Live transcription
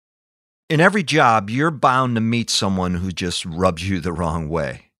In every job, you're bound to meet someone who just rubs you the wrong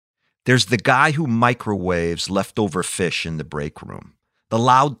way. There's the guy who microwaves leftover fish in the break room, the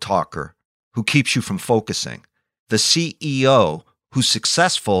loud talker who keeps you from focusing, the CEO who's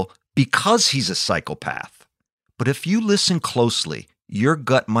successful because he's a psychopath. But if you listen closely, your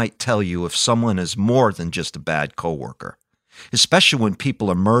gut might tell you if someone is more than just a bad coworker, especially when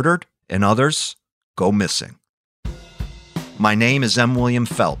people are murdered and others go missing. My name is M. William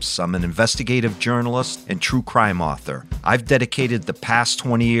Phelps. I'm an investigative journalist and true crime author. I've dedicated the past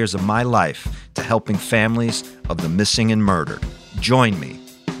 20 years of my life to helping families of the missing and murdered. Join me.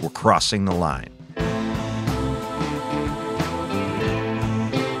 We're crossing the line.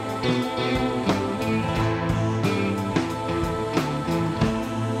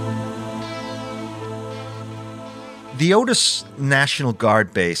 The Otis National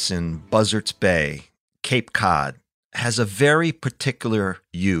Guard Base in Buzzards Bay, Cape Cod, has a very particular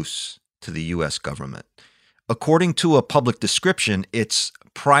use to the U.S. government. According to a public description, its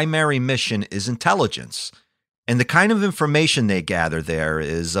primary mission is intelligence, and the kind of information they gather there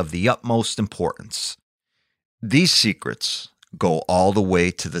is of the utmost importance. These secrets go all the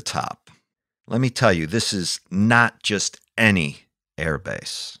way to the top. Let me tell you, this is not just any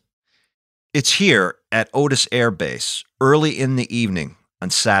airbase. It's here at Otis Air Base early in the evening on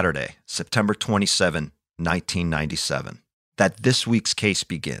Saturday, September 27, 1997, that this week's case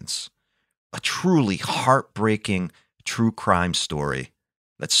begins. A truly heartbreaking true crime story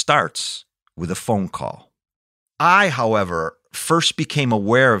that starts with a phone call. I, however, first became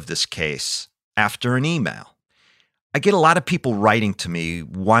aware of this case after an email. I get a lot of people writing to me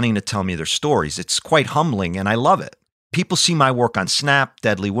wanting to tell me their stories. It's quite humbling, and I love it. People see my work on Snap,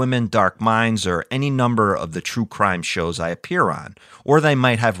 Deadly Women, Dark Minds, or any number of the true crime shows I appear on, or they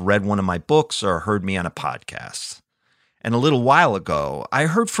might have read one of my books or heard me on a podcast. And a little while ago, I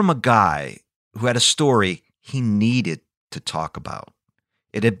heard from a guy who had a story he needed to talk about.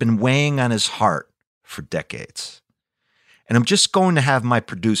 It had been weighing on his heart for decades. And I'm just going to have my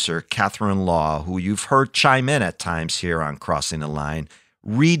producer, Catherine Law, who you've heard chime in at times here on Crossing the Line,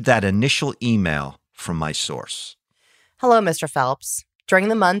 read that initial email from my source. Hello, Mr. Phelps. During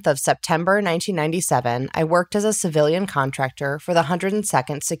the month of September 1997, I worked as a civilian contractor for the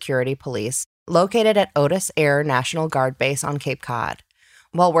 102nd Security Police, located at Otis Air National Guard Base on Cape Cod.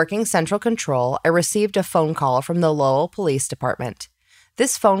 While working Central Control, I received a phone call from the Lowell Police Department.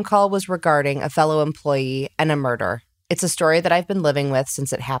 This phone call was regarding a fellow employee and a murder. It's a story that I've been living with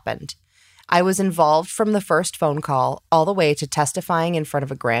since it happened. I was involved from the first phone call all the way to testifying in front of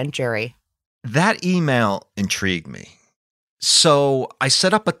a grand jury. That email intrigued me. So I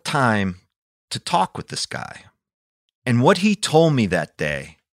set up a time to talk with this guy. And what he told me that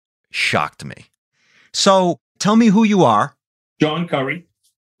day shocked me. So tell me who you are. John Curry.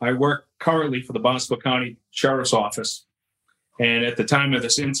 I work currently for the Bosco County Sheriff's Office. And at the time of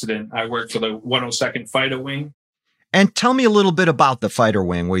this incident, I worked for the 102nd Fighter Wing. And tell me a little bit about the Fighter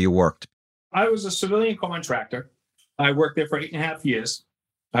Wing where you worked. I was a civilian contractor. I worked there for 8.5 years.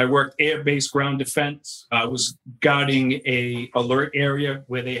 I worked air-based ground defense. I was guarding a alert area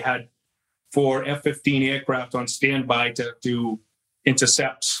where they had 4 F-15 aircraft on standby to do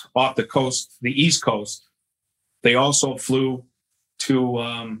intercepts off the coast, the East Coast. They also flew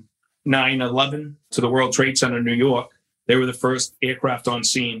to 9/11 to the World Trade Center in New York. They were the first aircraft on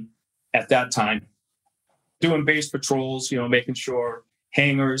scene at that time. Doing base patrols, making sure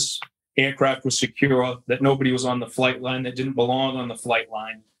hangars, aircraft was secure, that nobody was on the flight line that didn't belong on the flight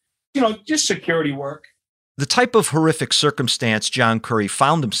line. Just security work. The type of horrific circumstance John Curry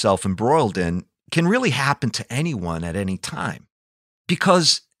found himself embroiled in can really happen to anyone at any time.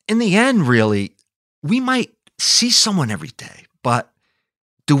 Because in the end, really, we might see someone every day, but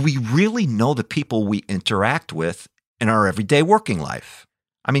do we really know the people we interact with in our everyday working life?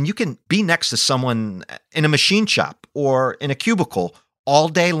 I mean, you can be next to someone in a machine shop or in a cubicle all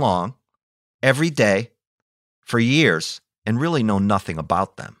day long, every day, for years, and really know nothing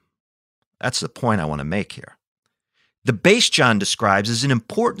about them. That's the point I want to make here. The base John describes is an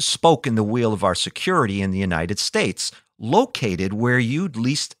important spoke in the wheel of our security in the United States, located where you'd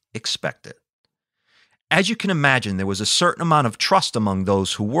least expect it. As you can imagine, there was a certain amount of trust among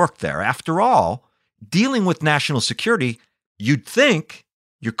those who worked there. After all, dealing with national security, you'd think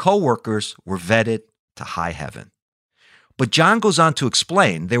your coworkers were vetted to high heaven. But John goes on to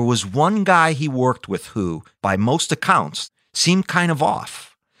explain there was one guy he worked with who, by most accounts, seemed kind of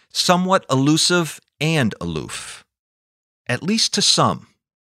off. Somewhat elusive and aloof, at least to some.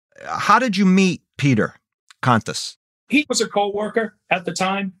 How did you meet Peter Contis? He was a co-worker at the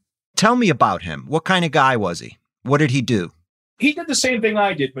time. Tell me about him. What kind of guy was he? What did he do? He did the same thing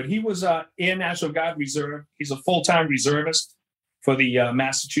I did, but he was Air National Guard Reserve. He's a full-time reservist for the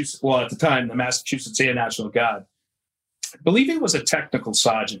Massachusetts, well, at the time, the Massachusetts Air National Guard. I believe he was a technical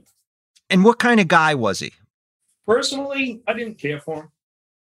sergeant. And what kind of guy was he? Personally, I didn't care for him.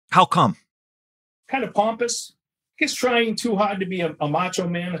 How come? Kind of pompous. I guess trying too hard to be a macho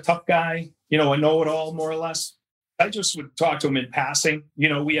man, a tough guy, a know-it-all, more or less. I just would talk to him in passing.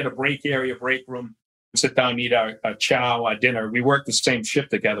 We had a break room. We'd sit down and eat our chow, our dinner. We worked the same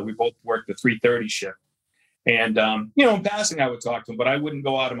shift together. We both worked the 3:30 shift. And, in passing, I would talk to him, but I wouldn't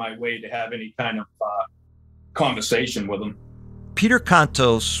go out of my way to have any kind of conversation with him. Peter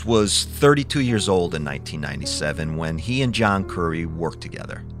Contos was 32 years old in 1997 when he and John Curry worked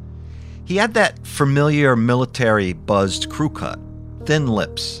together. He had that familiar military buzzed crew cut, thin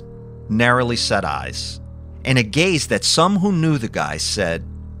lips, narrowly set eyes, and a gaze that some who knew the guy said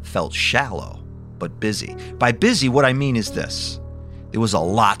felt shallow but busy. By busy, what I mean is this. There was a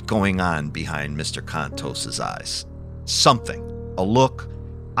lot going on behind Mr. Contos' eyes. Something, a look.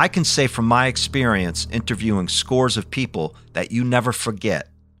 I can say from my experience interviewing scores of people that you never forget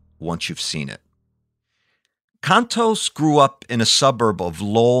once you've seen it. Contos grew up in a suburb of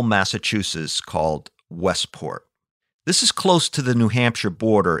Lowell, Massachusetts called Westport. This is close to the New Hampshire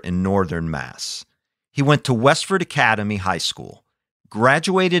border in northern Mass. He went to Westford Academy High School,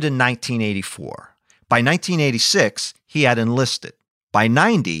 graduated in 1984. By 1986, he had enlisted. By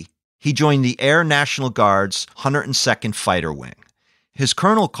 90, he joined the Air National Guard's 102nd Fighter Wing. His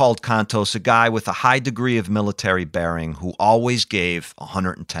colonel called Contos a guy with a high degree of military bearing who always gave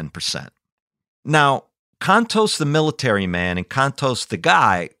 110%. Now, Contos the military man and Contos the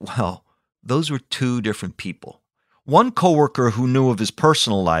guy, well, those were two different people. One coworker who knew of his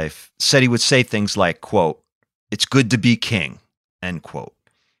personal life said he would say things like, quote, "It's good to be king," end quote.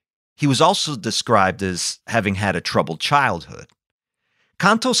 He was also described as having had a troubled childhood.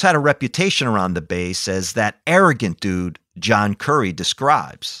 Contos had a reputation around the base as that arrogant dude John Curry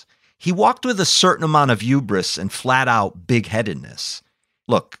describes. He walked with a certain amount of hubris and flat-out big-headedness.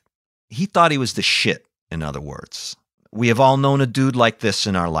 Look, he thought he was the shit, in other words. We have all known a dude like this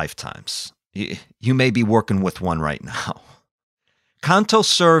in our lifetimes. You may be working with one right now. Contos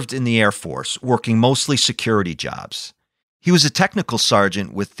served in the Air Force, working mostly security jobs. He was a technical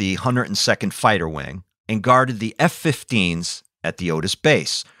sergeant with the 102nd Fighter Wing and guarded the F-15s at the Otis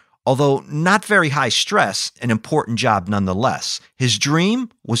base. Although not very high stress, an important job nonetheless. His dream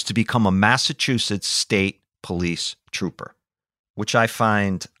was to become a Massachusetts State Police trooper, which I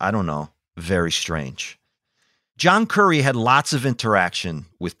find, very strange. John Curry had lots of interaction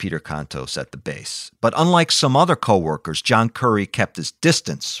with Peter Contos at the base, but unlike some other coworkers, John Curry kept his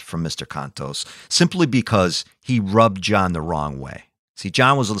distance from Mr. Contos simply because he rubbed John the wrong way. See,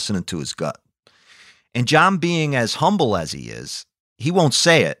 John was listening to his gut. And John, being as humble as he is, he won't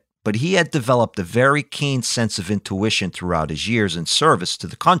say it, but he had developed a very keen sense of intuition throughout his years in service to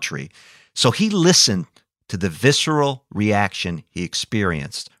the country, so he listened to the visceral reaction he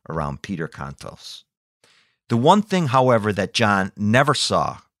experienced around Peter Contos. The one thing, however, that John never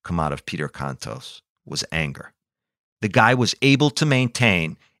saw come out of Peter Contos was anger. The guy was able to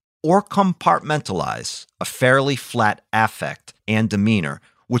maintain or compartmentalize a fairly flat affect and demeanor,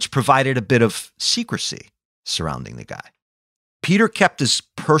 which provided a bit of secrecy surrounding the guy. Peter kept his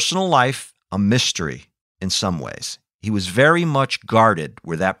personal life a mystery in some ways. He was very much guarded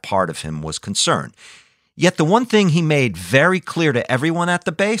where that part of him was concerned. Yet the one thing he made very clear to everyone at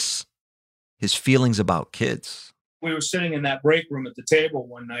the base, his feelings about kids. We were sitting in that break room at the table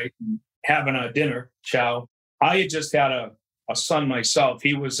one night and having our dinner, chow. I had just had a son myself.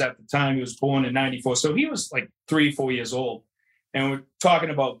 He was at the time, he was born in 94. So he was like 3-4 years old. And we're talking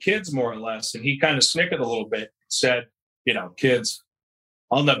about kids more or less. And he kind of snickered a little bit, said, kids,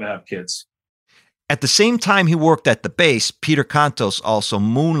 I'll never have kids. At the same time he worked at the base, Peter Contos also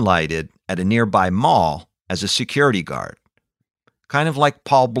moonlighted at a nearby mall as a security guard. Kind of like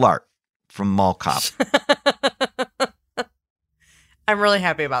Paul Blart from Mall Cop. I'm really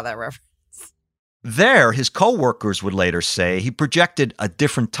happy about that reference. There, his co-workers would later say he projected a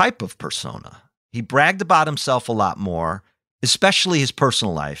different type of persona. He bragged about himself a lot more, especially his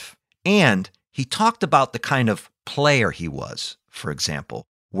personal life, and he talked about the kind of player he was, for example,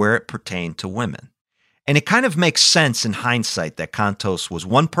 where it pertained to women. And it kind of makes sense in hindsight that Contos was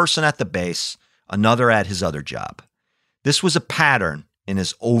one person at the base, another at his other job. This was a pattern in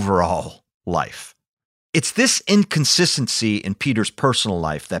his overall life. It's this inconsistency in Peter's personal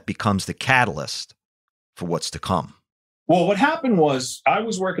life that becomes the catalyst for what's to come. Well, what happened was I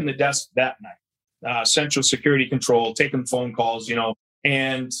was working the desk that night, Central Security Control, taking phone calls,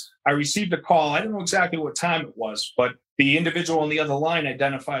 and I received a call. I don't know exactly what time it was, but The individual on the other line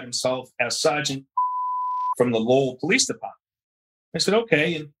identified himself as Sergeant from the Lowell Police Department. I said,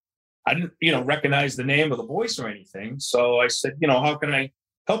 okay. And I didn't, recognize the name or the voice or anything. So I said, how can I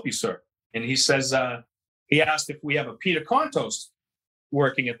help you, sir? And he says, he asked if we have a Peter Contos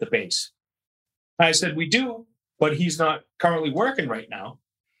working at the base. I said, we do, but he's not currently working right now.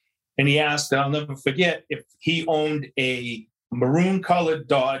 And he asked, and I'll never forget, if he owned a maroon colored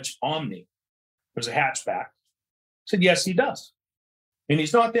Dodge Omni. It was a hatchback. I said, yes, he does. And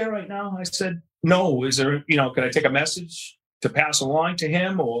he's not there right now. I said, no, is there, can I take a message to pass along to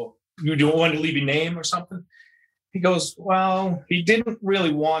him, or you don't want to leave your name or something? He goes, well, he didn't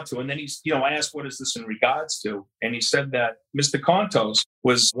really want to. And then he's, I asked, what is this in regards to? And he said that Mr. Contos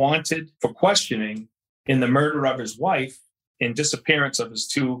was wanted for questioning in the murder of his wife and disappearance of his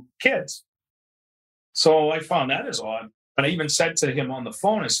 2 kids. So I found that as odd. And I even said to him on the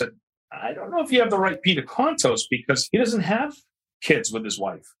phone, I said, I don't know if you have the right Peter Contos, because he doesn't have kids with his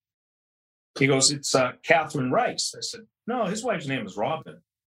wife. He goes, it's Catherine Rice. I said, no, his wife's name is Robin.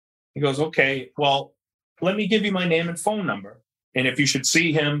 He goes, okay, well, let me give you my name and phone number. And if you should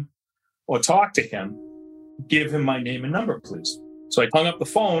see him or talk to him, give him my name and number, please. So I hung up the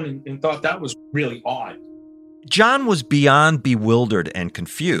phone and thought that was really odd. John was beyond bewildered and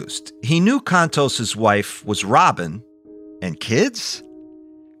confused. He knew Contos' wife was Robin, and kids?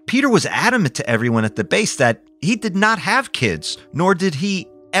 Peter was adamant to everyone at the base that he did not have kids, nor did he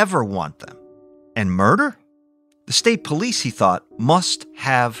ever want them. And murder? The state police, he thought, must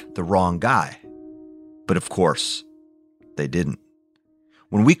have the wrong guy. But of course, they didn't.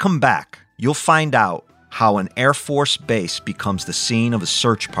 When we come back, you'll find out how an Air Force base becomes the scene of a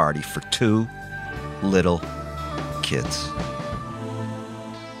search party for 2 little kids.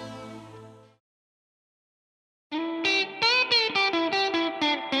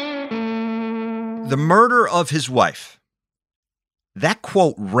 The murder of his wife. That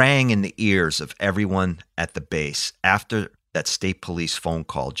quote rang in the ears of everyone at the base after that state police phone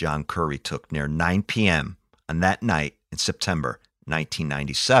call John Curry took near 9 p.m. on that night in September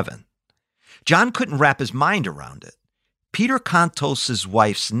 1997. John couldn't wrap his mind around it. Peter Contos'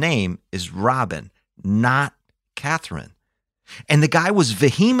 wife's name is Robin, not Catherine. And the guy was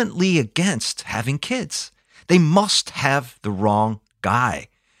vehemently against having kids. They must have the wrong guy.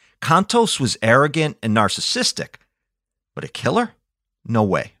 Contos was arrogant and narcissistic, but a killer? No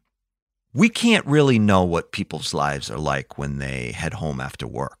way. We can't really know what people's lives are like when they head home after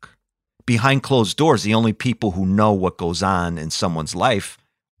work. Behind closed doors, the only people who know what goes on in someone's life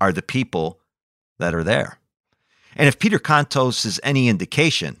are the people that are there. And if Peter Contos is any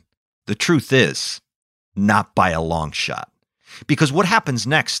indication, the truth is, not by a long shot. Because what happens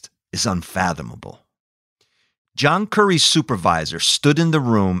next is unfathomable. John Curry's supervisor stood in the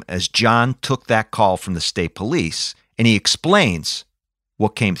room as John took that call from the state police, and he explains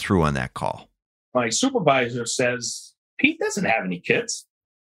what came through on that call. My supervisor says, Pete doesn't have any kids.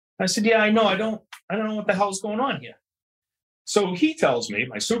 I said, yeah, I know. I don't know what the hell's going on here. So he tells me,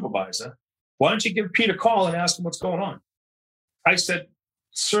 my supervisor, why don't you give Pete a call and ask him what's going on? I said,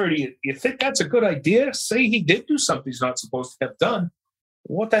 sir, do you think that's a good idea? Say he did do something he's not supposed to have done.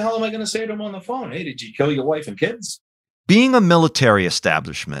 What the hell am I going to say to him on the phone? Hey, did you kill your wife and kids? Being a military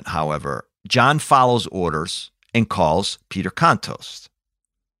establishment, however, John follows orders and calls Peter Contos,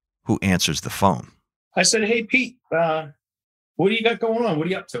 who answers the phone. I said, hey, Pete, what do you got going on? What are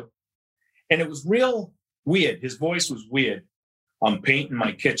you up to? And it was real weird. His voice was weird. I'm painting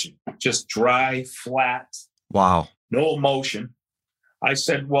my kitchen, just dry, flat. Wow. No emotion. I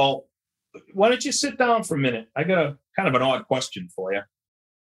said, well, why don't you sit down for a minute? I got a kind of an odd question for you.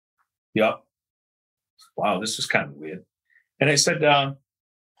 Yep. Wow, this is kind of weird. And I said,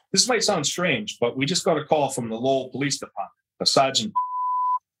 this might sound strange, but we just got a call from the Lowell Police Department, a sergeant.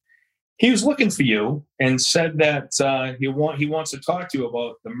 He was looking for you and said that he wants to talk to you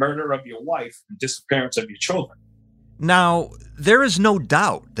about the murder of your wife and disappearance of your children. Now, there is no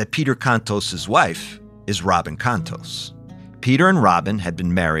doubt that Peter Contos' wife is Robin Contos. Peter and Robin had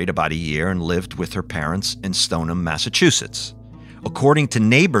been married about a year and lived with her parents in Stoneham, Massachusetts. According to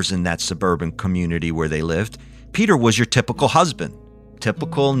neighbors in that suburban community where they lived, Peter was your typical husband,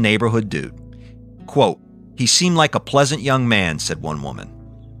 typical neighborhood dude. Quote, he seemed like a pleasant young man, said one woman.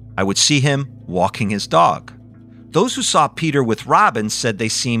 I would see him walking his dog. Those who saw Peter with Robin said they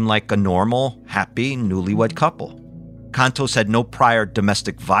seemed like a normal, happy, newlywed couple. Contos had no prior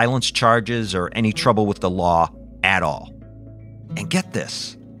domestic violence charges or any trouble with the law at all. And get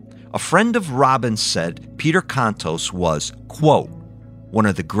this, a friend of Robin said Peter Contos was, quote, one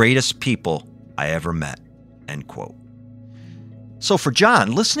of the greatest people I ever met, end quote. So for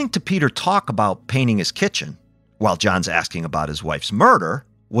John, listening to Peter talk about painting his kitchen while John's asking about his wife's murder,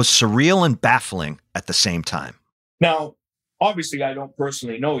 was surreal and baffling at the same time. Now, obviously, I don't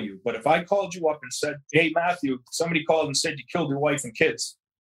personally know you, but if I called you up and said, hey, Matthew, somebody called and said you killed your wife and kids,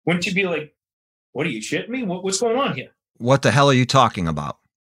 wouldn't you be like, what, are you shitting me? What's going on here? What the hell are you talking about?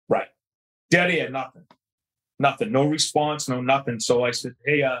 Right. Dead air, nothing. Nothing. No response, no nothing. So I said,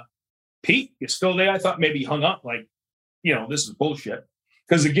 hey, Pete, you still there? I thought maybe he hung up, like, this is bullshit.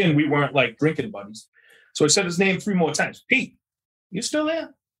 Because again, we weren't like drinking buddies. So I said his name 3 more times. Pete, you still there?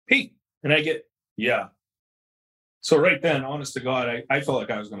 Pete. And I get, yeah. So right then, honest to God, I felt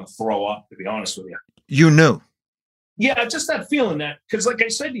like I was going to throw up, to be honest with you. You knew? Yeah, just that feeling that, because like I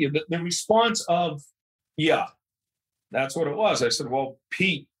said to you, the response of, yeah, that's what it was. I said, well,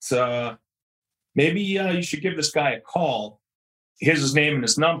 Pete, maybe you should give this guy a call. Here's his name and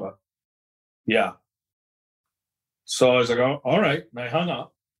his number. Yeah. So I was like, oh, all right. And I hung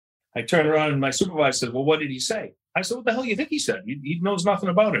up. I turned around and my supervisor said, well, what did he say? I said, what the hell do you think he said? He knows nothing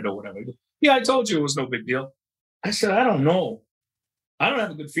about it or whatever. Goes, yeah, I told you it was no big deal. I said, I don't know. I don't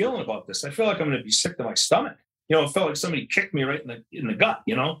have a good feeling about this. I feel like I'm going to be sick to my stomach. It felt like somebody kicked me right in the gut,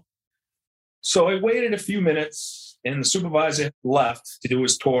 So I waited a few minutes and the supervisor left to do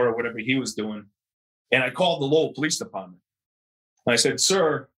his tour or whatever he was doing. And I called the Lowell Police Department. And I said,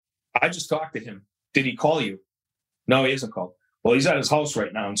 sir, I just talked to him. Did he call you? No, he hasn't called. Well, he's at his house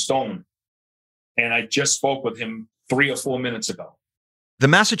right now in Stone. And I just spoke with him 3 or 4 minutes ago. The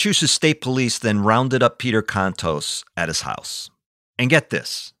Massachusetts State Police then rounded up Peter Contos at his house. And get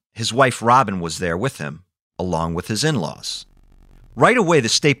this, his wife Robin was there with him, along with his in-laws. Right away, the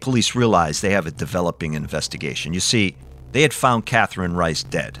state police realized they have a developing investigation. You see, they had found Catherine Rice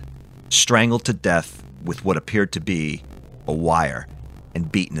dead, strangled to death with what appeared to be a wire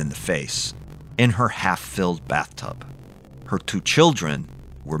and beaten in the face, in her half-filled bathtub. Her 2 children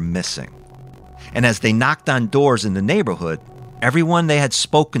were missing. And as they knocked on doors in the neighborhood, everyone they had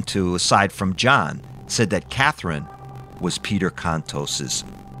spoken to, aside from John, said that Catherine was Peter Contos'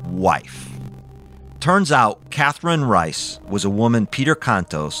 wife. Turns out Catherine Rice was a woman Peter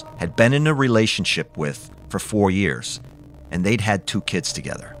Contos had been in a relationship with for 4 years, and they'd had 2 kids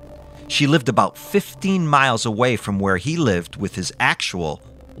together. She lived about 15 miles away from where he lived with his actual,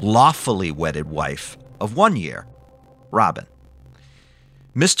 lawfully wedded wife of 1 year, Robin.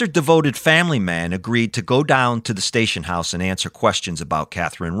 Mr. Devoted Family Man agreed to go down to the station house and answer questions about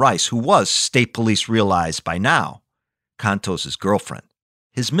Catherine Rice, who was, state police realized by now, Contos' girlfriend,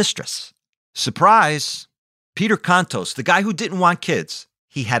 his mistress. Surprise! Peter Contos, the guy who didn't want kids,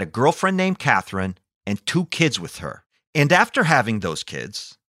 he had a girlfriend named Catherine and 2 kids with her. And after having those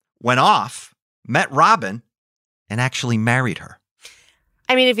kids, went off, met Robin, and actually married her.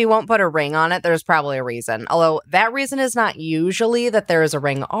 I mean, if you won't put a ring on it, there's probably a reason. Although that reason is not usually that there is a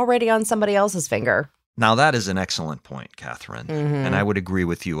ring already on somebody else's finger. Now, that is an excellent point, Catherine. And I would agree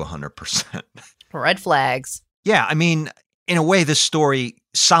with you 100%. Red flags. Yeah, I mean, in a way, this story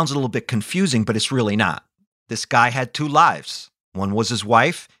sounds a little bit confusing, but it's really not. This guy had 2 lives. One was his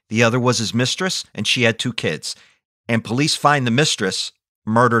wife, the other was his mistress, and she had 2 kids. And police find the mistress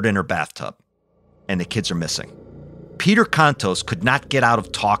murdered in her bathtub, and the kids are missing. Peter Contos could not get out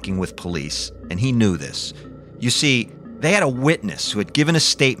of talking with police, and he knew this. You see, they had a witness who had given a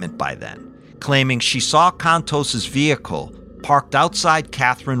statement by then, claiming she saw Contos' vehicle parked outside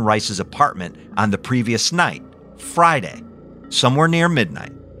Catherine Rice's apartment on the previous night, Friday, somewhere near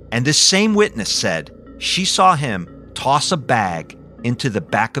midnight. And this same witness said she saw him toss a bag into the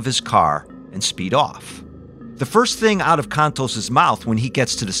back of his car and speed off. The first thing out of Contos' mouth when he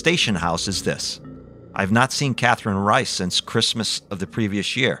gets to the station house is this: I've not seen Catherine Rice since Christmas of the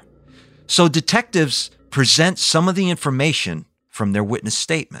previous year. So detectives present some of the information from their witness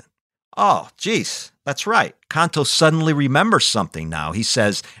statement. Oh, geez, that's right. Contos suddenly remembers something now. He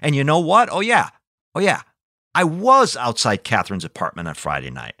says, and you know what? Oh yeah. I was outside Catherine's apartment on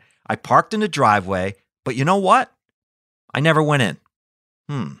Friday night. I parked in the driveway, but you know what? I never went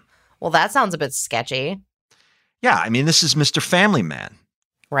in. Well, that sounds a bit sketchy. Yeah, I mean, this is Mr. Family Man.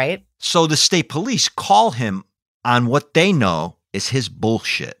 Right? So the state police call him on what they know is his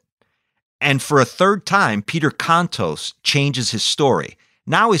bullshit. And for a 3rd time, Peter Contos changes his story.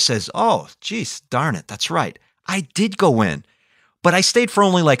 Now he says, oh, geez, darn it, that's right. I did go in, but I stayed for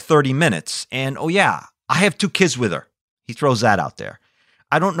only like 30 minutes. And oh yeah, I have 2 kids with her. He throws that out there.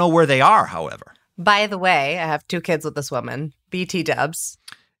 I don't know where they are, however. By the way, I have 2 kids with this woman. BT dubs.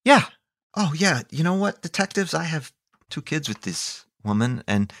 Yeah. Oh yeah, you know what, detectives? I have 2 kids with this woman,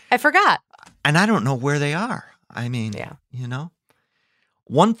 and I forgot. And I don't know where they are. I mean, yeah.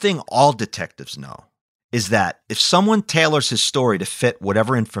 One thing all detectives know is that if someone tailors his story to fit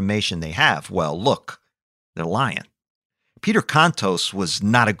whatever information they have, well, look, They're lying. Peter Contos was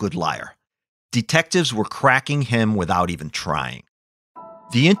not a good liar. Detectives were cracking him without even trying.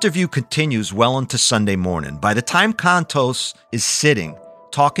 The interview continues well into Sunday morning. By the time Contos is sitting,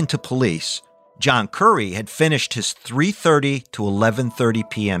 talking to police, John Curry had finished his 3:30 to 11:30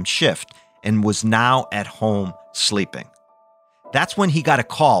 p.m. shift and was now at home sleeping. That's when he got a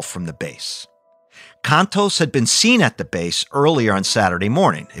call from the base. Contos had been seen at the base earlier on Saturday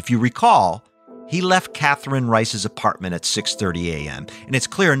morning. If you recall, he left Catherine Rice's apartment at 6:30 a.m., and it's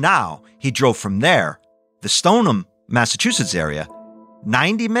clear now he drove from there, the Stoneham, Massachusetts area,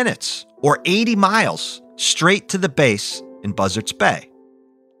 90 minutes or 80 miles straight to the base in Buzzards Bay.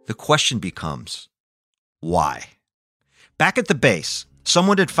 The question becomes, why? Back at the base,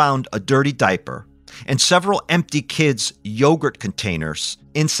 someone had found a dirty diaper and several empty kids' yogurt containers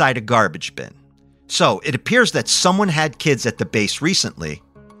inside a garbage bin. So it appears that someone had kids at the base recently,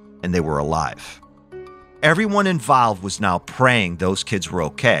 and they were alive. Everyone involved was now praying those kids were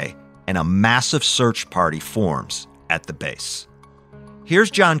okay, and a massive search party forms at the base.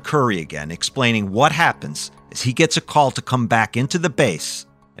 Here's John Curry again explaining what happens as he gets a call to come back into the base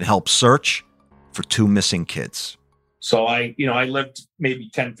and help search for two missing kids. So I lived maybe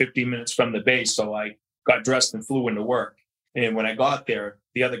 10, 15 minutes from the base. So I got dressed and flew into work. And when I got there,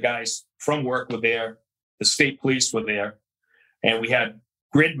 the other guys from work were there. The state police were there. And we had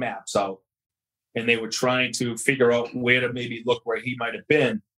grid maps out. And they were trying to figure out where to maybe look where he might have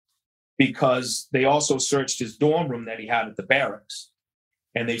been, because they also searched his dorm room that he had at the barracks.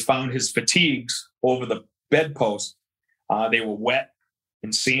 And they found his fatigues over the bedpost. They were wet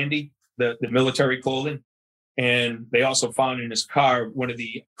and sandy, the military clothing. And they also found in his car one of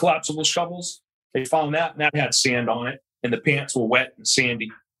the collapsible shovels. They found that, and that had sand on it. And the pants were wet and sandy.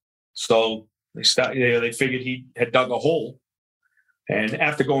 So they figured he had dug a hole. And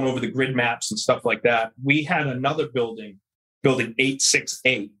after going over the grid maps and stuff like that, we had another building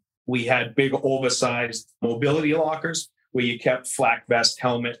 868. We had big oversized mobility lockers where you kept flak vest,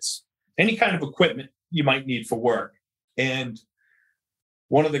 helmets, any kind of equipment you might need for work. And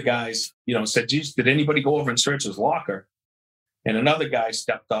one of the guys, said, geez, did anybody go over and search his locker? And another guy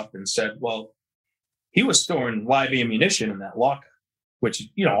stepped up and said, well, he was storing live ammunition in that locker, which,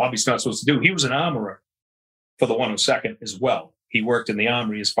 obviously not supposed to do. He was an armorer for the 102nd as well. He worked in the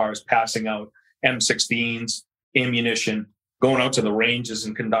armory as far as passing out M16s, ammunition, going out to the ranges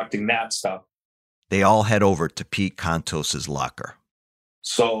and conducting that stuff. They all head over to Pete Contos' locker.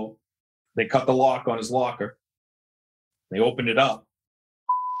 So they cut the lock on his locker. They opened it up,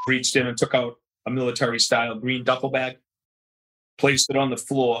 reached in and took out a military-style green duffel bag, placed it on the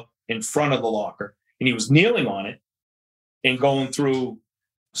floor in front of the locker, and he was kneeling on it and going through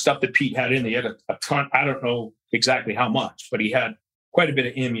stuff that Pete had in there. He had a ton, I don't know exactly how much, but he had quite a bit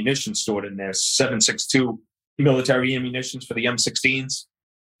of ammunition stored in there, 7.62 military ammunitions for the M16s.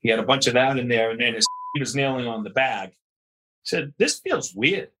 He had a bunch of that in there, and then he was nailing on the bag. He said, this feels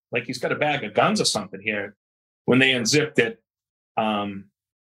weird, like he's got a bag of guns or something here. When they unzipped it, the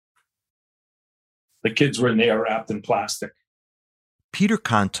kids were in there wrapped in plastic. Peter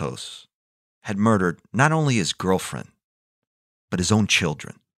Contos had murdered not only his girlfriend, but his own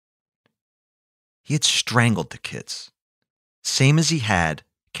children. He had strangled the kids, same as he had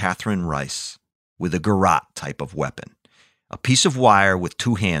Catherine Rice, with a garrote type of weapon, a piece of wire with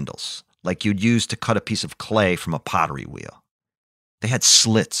two handles, like you'd use to cut a piece of clay from a pottery wheel. They had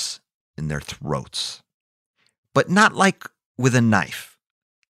slits in their throats, but not like with a knife.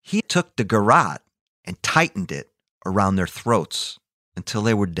 He took the garrote and tightened it around their throats until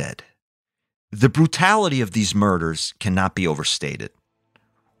they were dead. The brutality of these murders cannot be overstated.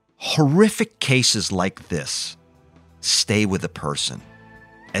 Horrific cases like this stay with a person,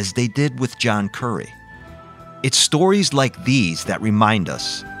 as they did with John Curry. It's stories like these that remind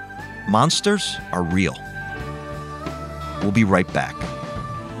us monsters are real. We'll be right back.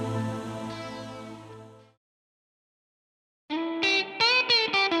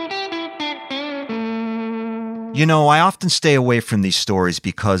 I often stay away from these stories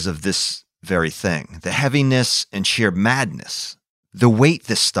because of this very thing, the heaviness and sheer madness, the weight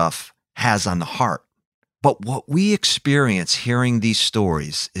this stuff has on the heart. But what we experience hearing these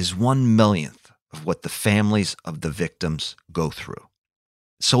stories is 1/millionth of what the families of the victims go through.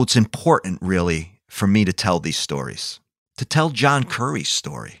 So it's important, really, for me to tell these stories, to tell John Curry's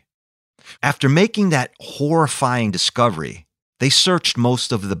story. After making that horrifying discovery, they searched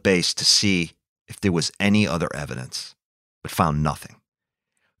most of the base to see if there was any other evidence, but found nothing.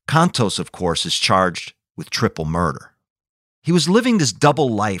 Contos, of course, is charged with triple murder. He was living this double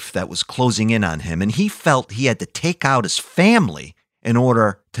life that was closing in on him, and he felt he had to take out his family in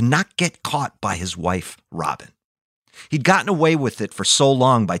order to not get caught by his wife, Robin. He'd gotten away with it for so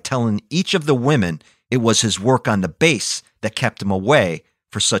long by telling each of the women it was his work on the base that kept him away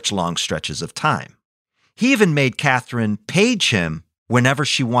for such long stretches of time. He even made Catherine page him whenever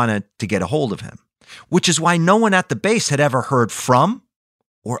she wanted to get a hold of him, which is why no one at the base had ever heard from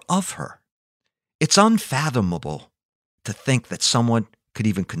or of her. It's unfathomable to think that someone could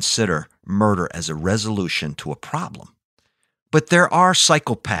even consider murder as a resolution to a problem. But there are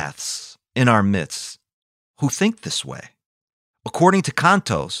psychopaths in our midst who think this way. According to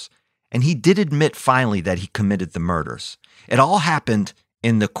Contos, and he did admit finally that he committed the murders, it all happened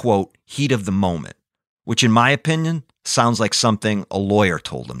in the, quote, heat of the moment, which in my opinion sounds like something a lawyer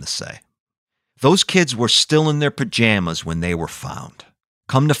told him to say. Those kids were still in their pajamas when they were found.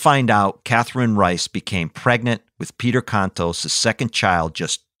 Come to find out, Catherine Rice became pregnant with Peter Contos' second child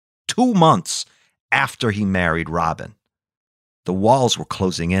just 2 months after he married Robin. The walls were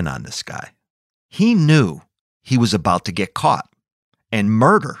closing in on this guy. He knew he was about to get caught, and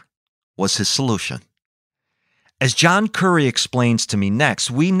murder was his solution. As John Curry explains to me next,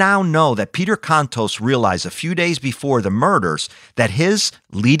 we now know that Peter Contos realized a few days before the murders that his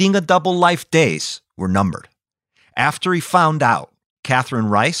leading a double life days were numbered. After he found out, Catherine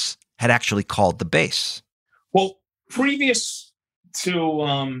Rice had actually called the base. Well, previous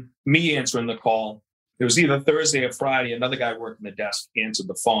to me answering the call, it was either Thursday or Friday, another guy working the desk answered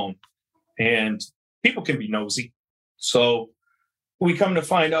the phone. And people can be nosy. So we come to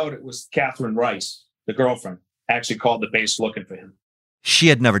find out it was Catherine Rice, the girlfriend, actually called the base looking for him. She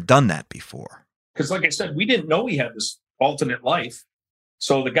had never done that before. Because like I said, we didn't know he had this alternate life.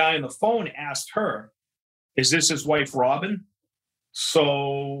 So the guy on the phone asked her, is this his wife, Robin?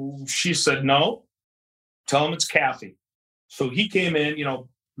 So she said, no. Tell him it's Kathy. So he came in,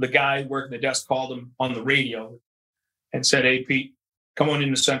 the guy working the desk called him on the radio and said, hey, Pete, come on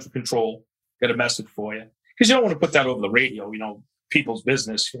into central control. Got a message for you. Because you don't want to put that over the radio, people's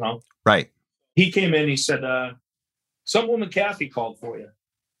business, Right. He came in, he said, some woman, Kathy, called for you.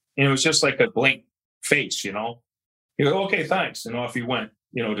 And it was just like a blank face, He goes, okay, thanks. And off he went,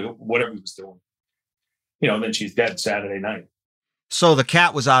 to whatever he was doing. Then she's dead Saturday night. So the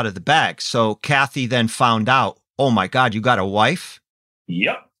cat was out of the bag. So Kathy then found out, oh my God, you got a wife?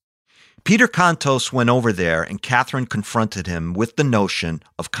 Yep. Peter Contos went over there and Catherine confronted him with the notion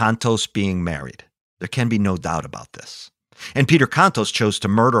of Contos being married. There can be no doubt about this. And Peter Contos chose to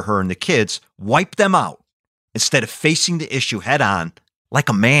murder her and the kids, wipe them out, instead of facing the issue head on like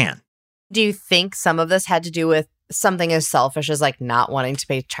a man. Do you think some of this had to do with something as selfish as not wanting to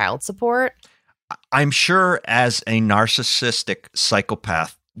pay child support? I'm sure as a narcissistic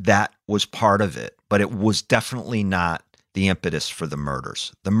psychopath, that was part of it, but it was definitely not the impetus for the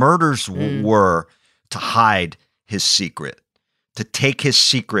murders. The murders were to hide his secret, to take his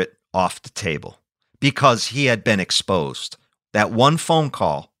secret off the table because he had been exposed. That one phone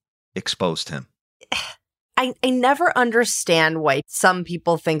call exposed him. I never understand why some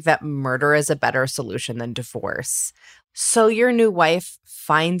people think that murder is a better solution than divorce. So your new wife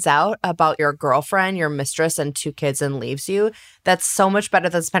finds out about your girlfriend, your mistress, and 2 kids and leaves you. That's so much better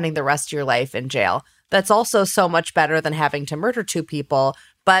than spending the rest of your life in jail. That's also so much better than having to murder 2 people,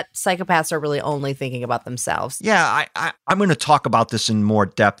 but psychopaths are really only thinking about themselves. Yeah, I'm going to talk about this in more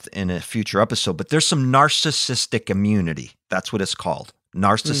depth in a future episode, but there's some narcissistic immunity. That's what it's called.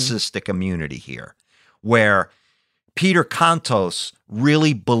 Narcissistic immunity here, where Peter Contos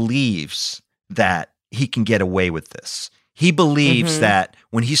really believes that he can get away with this. He believes that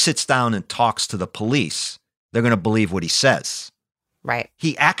when he sits down and talks to the police, they're going to believe what he says. Right.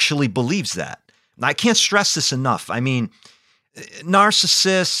 He actually believes that. I can't stress this enough. I mean,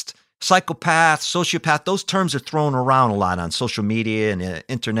 narcissist, psychopath, sociopath, those terms are thrown around a lot on social media and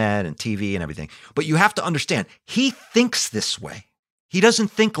internet and TV and everything. But you have to understand, he thinks this way. He doesn't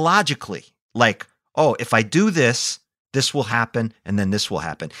think logically, like, oh, if I do this, this will happen, and then this will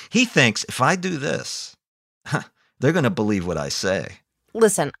happen. He thinks, if I do this, they're going to believe what I say.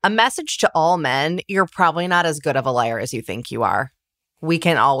 Listen, a message to all men, you're probably not as good of a liar as you think you are. We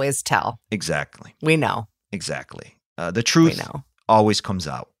can always tell. Exactly. We know. Exactly. The truth always comes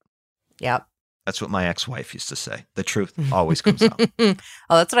out. Yep. That's what my ex-wife used to say. The truth always comes out. Oh,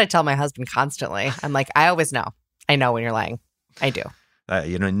 that's what I tell my husband constantly. I'm like, I always know. I know when you're lying. I do.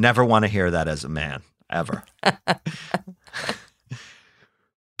 Never want to hear that as a man, ever.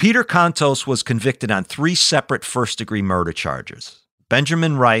 Peter Contos was convicted on 3 separate first-degree murder charges.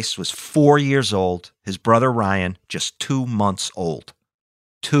 Benjamin Rice was 4 years old. His brother Ryan, just 2 months old.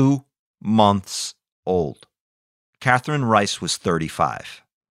 2 months old. Catherine Rice was 35.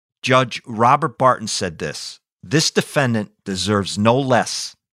 Judge Robert Barton said this, This defendant deserves no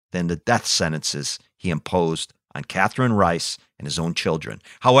less than the death sentences he imposed on Catherine Rice and his own children.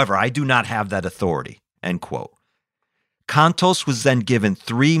 However, I do not have that authority, end quote. Contos was then given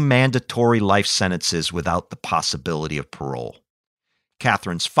 3 mandatory life sentences without the possibility of parole.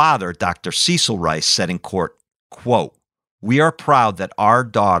 Catherine's father, Dr. Cecil Rice, said in court, quote, "We are proud that our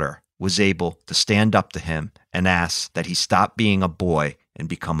daughter was able to stand up to him and ask that he stop being a boy and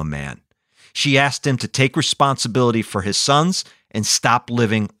become a man. She asked him to take responsibility for his sons and stop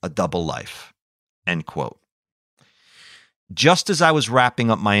living a double life," end quote. Just as I was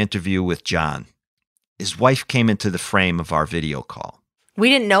wrapping up my interview with John, his wife came into the frame of our video call. We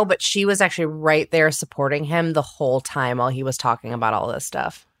didn't know, but she was actually right there supporting him the whole time while he was talking about all this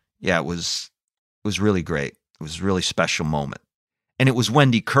stuff. Yeah, it was really great. It was a really special moment. And it was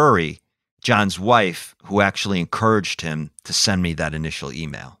Wendy Curry, John's wife, who actually encouraged him to send me that initial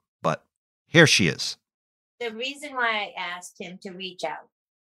email. But here she is. The reason why I asked him to reach out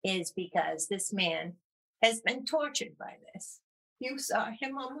is because this man has been tortured by this. You saw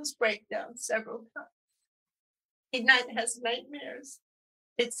him almost break down several times. He has nightmares.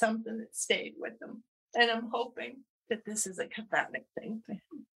 It's something that stayed with him. And I'm hoping that this is a cathartic thing for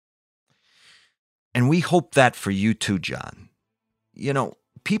him. And we hope that for you too, John. You know,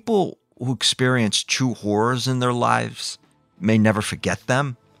 people who experience true horrors in their lives may never forget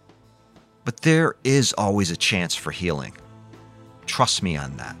them, but there is always a chance for healing. Trust me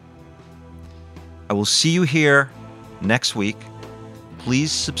on that. I will see you here next week.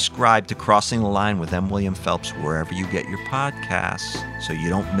 Please subscribe to Crossing the Line with M. William Phelps wherever you get your podcasts so you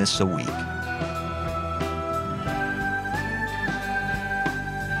don't miss a week.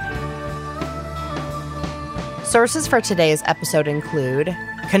 Sources for today's episode include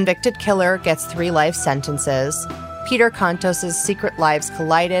Convicted Killer Gets 3 Life Sentences, Peter Contos' Secret Lives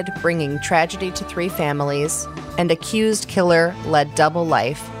Collided, Bringing Tragedy to 3 Families, and Accused Killer Led Double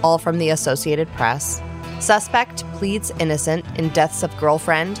Life, all from the Associated Press. Suspect Pleads Innocent in Deaths of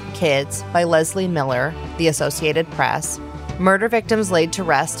Girlfriend, Kids by Leslie Miller, the Associated Press. Murder Victims Laid to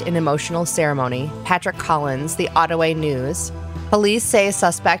Rest in Emotional Ceremony, Patrick Collins, the Ottawa News. Police Say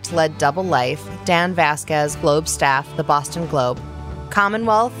Suspect Led Double Life, Dan Vasquez, Globe Staff, the Boston Globe.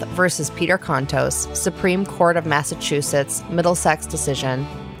 Commonwealth versus Peter Contos, Supreme Court of Massachusetts, Middlesex Decision,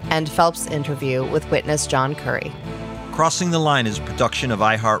 and Phelps interview with witness John Curry. Crossing the Line is a production of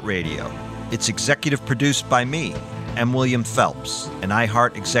iHeartRadio. It's executive produced by me, M. William Phelps, and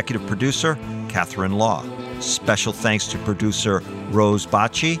iHeart executive producer, Catherine Law. Special thanks to producer Rose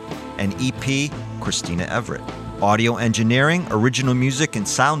Bacci and EP Christina Everett. Audio engineering, original music, and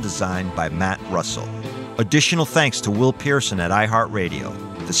sound design by Matt Russell. Additional thanks to Will Pearson at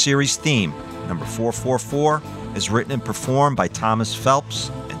iHeartRadio. The series theme, number 444, is written and performed by Thomas Phelps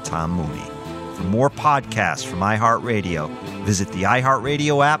and Tom Mooney. For more podcasts from iHeartRadio, visit the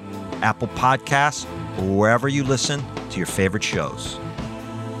iHeartRadio app, Apple Podcasts, or wherever you listen to your favorite shows.